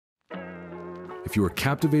If you were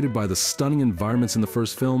captivated by the stunning environments in the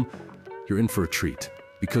first film, you're in for a treat,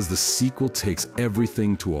 because the sequel takes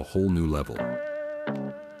everything to a whole new level.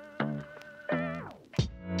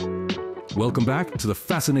 Welcome back to the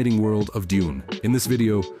fascinating world of Dune. In this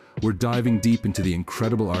video, we're diving deep into the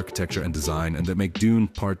incredible architecture and design that make Dune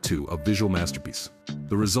Part 2 a visual masterpiece.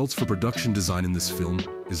 The results for production design in this film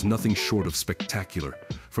is nothing short of spectacular,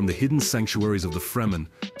 from the hidden sanctuaries of the Fremen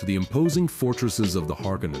to the imposing fortresses of the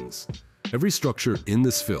Harkonnens. Every structure in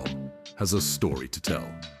this film has a story to tell.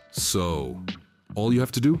 So, all you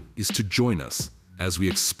have to do is to join us as we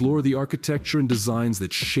explore the architecture and designs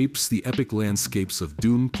that shapes the epic landscapes of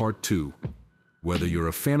Dune Part 2. Whether you're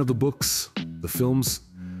a fan of the books, the films,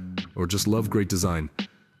 or just love great design,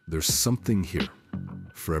 there's something here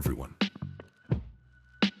for everyone.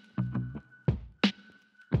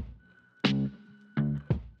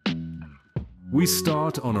 We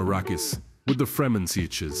start on Arrakeen with the Fremen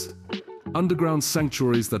Sietches, underground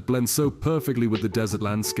sanctuaries that blend so perfectly with the desert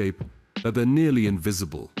landscape that they're nearly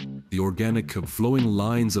invisible. The organic, flowing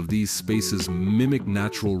lines of these spaces mimic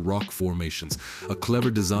natural rock formations, a clever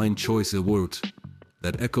design choice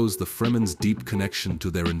that echoes the Fremen's deep connection to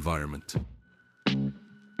their environment.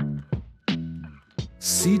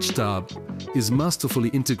 Sietches is masterfully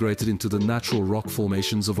integrated into the natural rock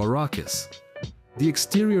formations of Arrakeen. The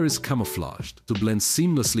exterior is camouflaged to blend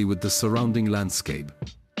seamlessly with the surrounding landscape,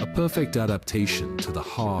 a perfect adaptation to the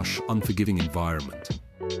harsh, unforgiving environment.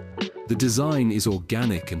 The design is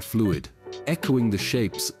organic and fluid, echoing the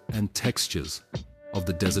shapes and textures of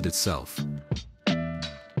the desert itself.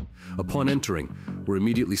 Upon entering, we're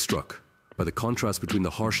immediately struck by the contrast between the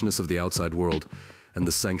harshness of the outside world and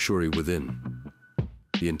the sanctuary within.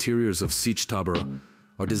 The interiors of Sietches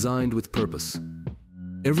are designed with purpose.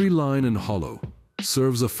 Every line and hollow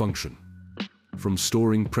serves a function, from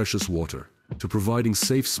storing precious water to providing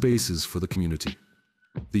safe spaces for the community.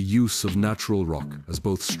 The use of natural rock as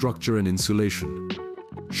both structure and insulation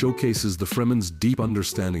showcases the Fremen's deep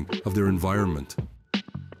understanding of their environment.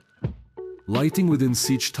 Lighting within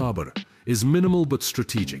Sietches is minimal but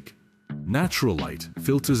strategic. Natural light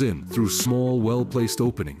filters in through small, well-placed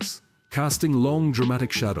openings, casting long,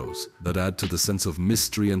 dramatic shadows that add to the sense of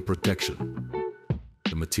mystery and protection.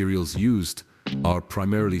 The materials used are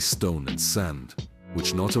primarily stone and sand,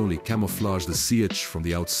 which not only camouflage the sietch from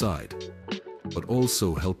the outside, but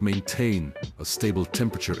also help maintain a stable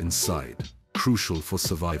temperature inside, crucial for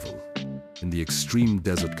survival in the extreme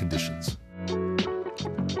desert conditions.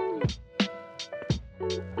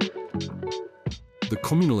 The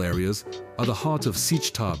communal areas are the heart of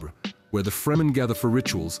Sietches, where the Fremen gather for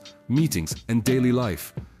rituals, meetings, and daily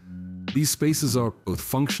life. These spaces are both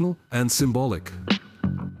functional and symbolic,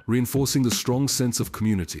 reinforcing the strong sense of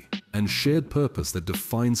community and shared purpose that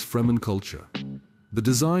defines Fremen culture. The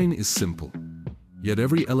design is simple, yet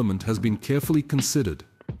every element has been carefully considered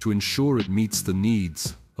to ensure it meets the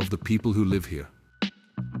needs of the people who live here.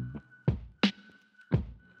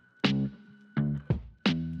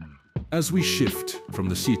 As we shift from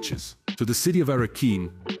the Sietches to the city of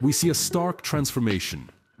Arrakeen, we see a stark transformation.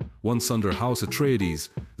 Once under House Atreides,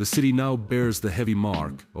 the city now bears the heavy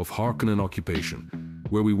mark of Harkonnen occupation.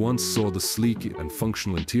 Where we once saw the sleek and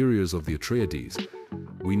functional interiors of the Atreides,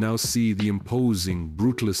 we now see the imposing,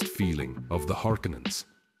 brutalist feeling of the Harkonnens.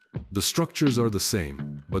 The structures are the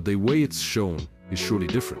same, but the way it's shown is surely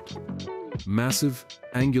different. Massive,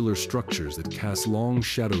 angular structures that cast long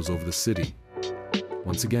shadows over the city.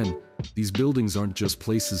 Once again, these buildings aren't just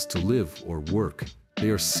places to live or work. They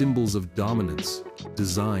are symbols of dominance,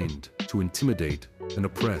 designed to intimidate and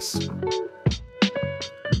oppress.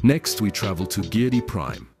 Next, we travel to Giedi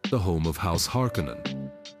Prime, the home of House Harkonnen,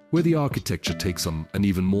 where the architecture takes on an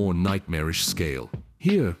even more nightmarish scale.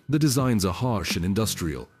 Here, the designs are harsh and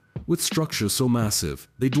industrial, with structures so massive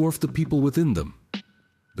they dwarf the people within them.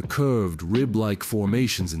 The curved, rib-like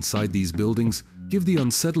formations inside these buildings give the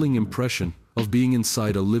unsettling impression of being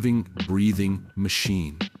inside a living, breathing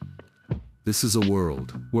machine. This is a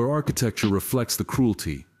world where architecture reflects the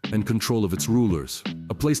cruelty and control of its rulers,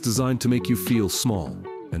 a place designed to make you feel small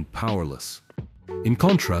and powerless. In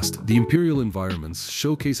contrast, the imperial environments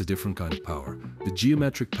showcase a different kind of power. The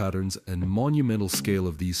geometric patterns and monumental scale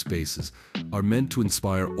of these spaces are meant to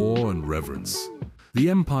inspire awe and reverence. The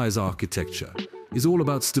Empire's architecture is all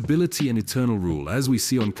about stability and eternal rule, as we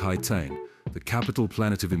see on Kai-Tang, the capital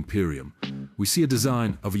planet of Imperium. We see a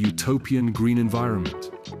design of a utopian green environment,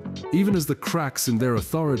 even as the cracks in their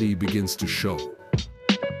authority begins to show.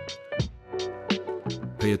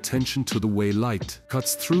 Pay attention to the way light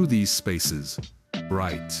cuts through these spaces,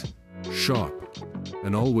 bright, sharp,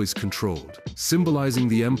 and always controlled, symbolizing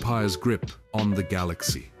the Empire's grip on the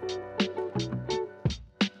galaxy.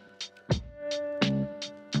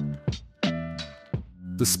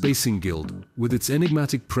 The Spacing Guild, with its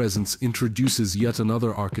enigmatic presence, introduces yet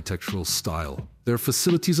another architectural style. Their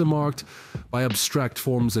facilities are marked by abstract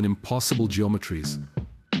forms and impossible geometries,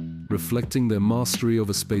 reflecting their mastery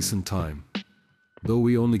over space and time. Though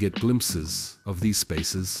we only get glimpses of these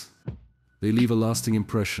spaces, they leave a lasting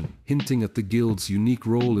impression, hinting at the Guild's unique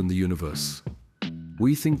role in the universe.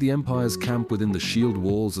 We think the Empire's camp within the shield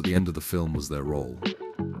walls at the end of the film was their role.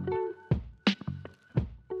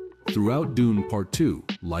 Throughout Dune Part 2,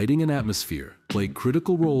 lighting and atmosphere play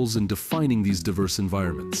critical roles in defining these diverse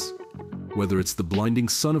environments. Whether it's the blinding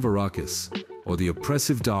sun of Arrakis or the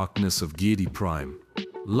oppressive darkness of Giedi Prime,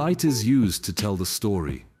 light is used to tell the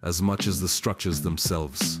story as much as the structures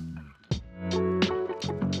themselves.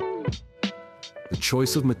 The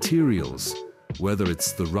choice of materials, whether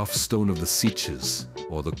it's the rough stone of the Sietches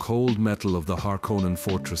or the cold metal of the Harkonnen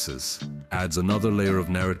fortresses, adds another layer of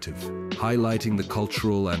narrative, highlighting the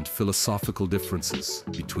cultural and philosophical differences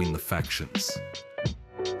between the factions.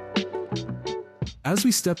 As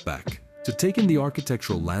we step back to take in the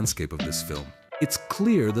architectural landscape of this film, it's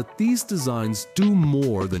clear that these designs do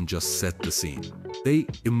more than just set the scene. They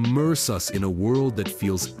immerse us in a world that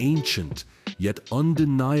feels ancient, yet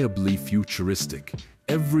undeniably futuristic.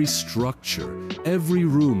 Every structure, every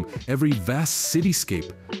room, every vast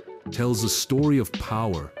cityscape tells a story of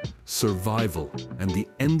power, survival, and the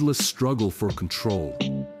endless struggle for control.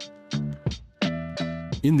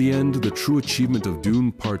 In the end, the true achievement of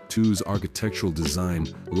Dune Part 2's architectural design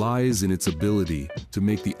lies in its ability to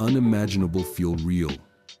make the unimaginable feel real,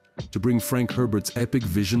 to bring Frank Herbert's epic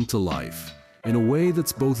vision to life in a way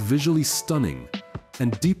that's both visually stunning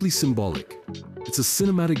and deeply symbolic. It's a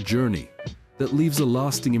cinematic journey that leaves a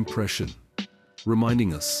lasting impression,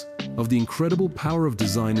 reminding us of the incredible power of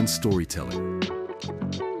design and storytelling.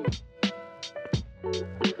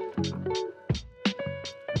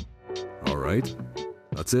 All right.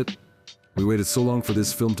 That's it. We waited so long for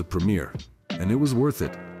this film to premiere, and it was worth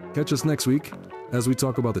it. Catch us next week as we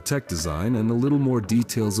talk about the tech design and a little more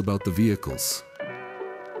details about the vehicles.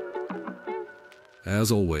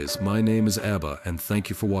 As always, my name is Abba, and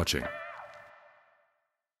thank you for watching.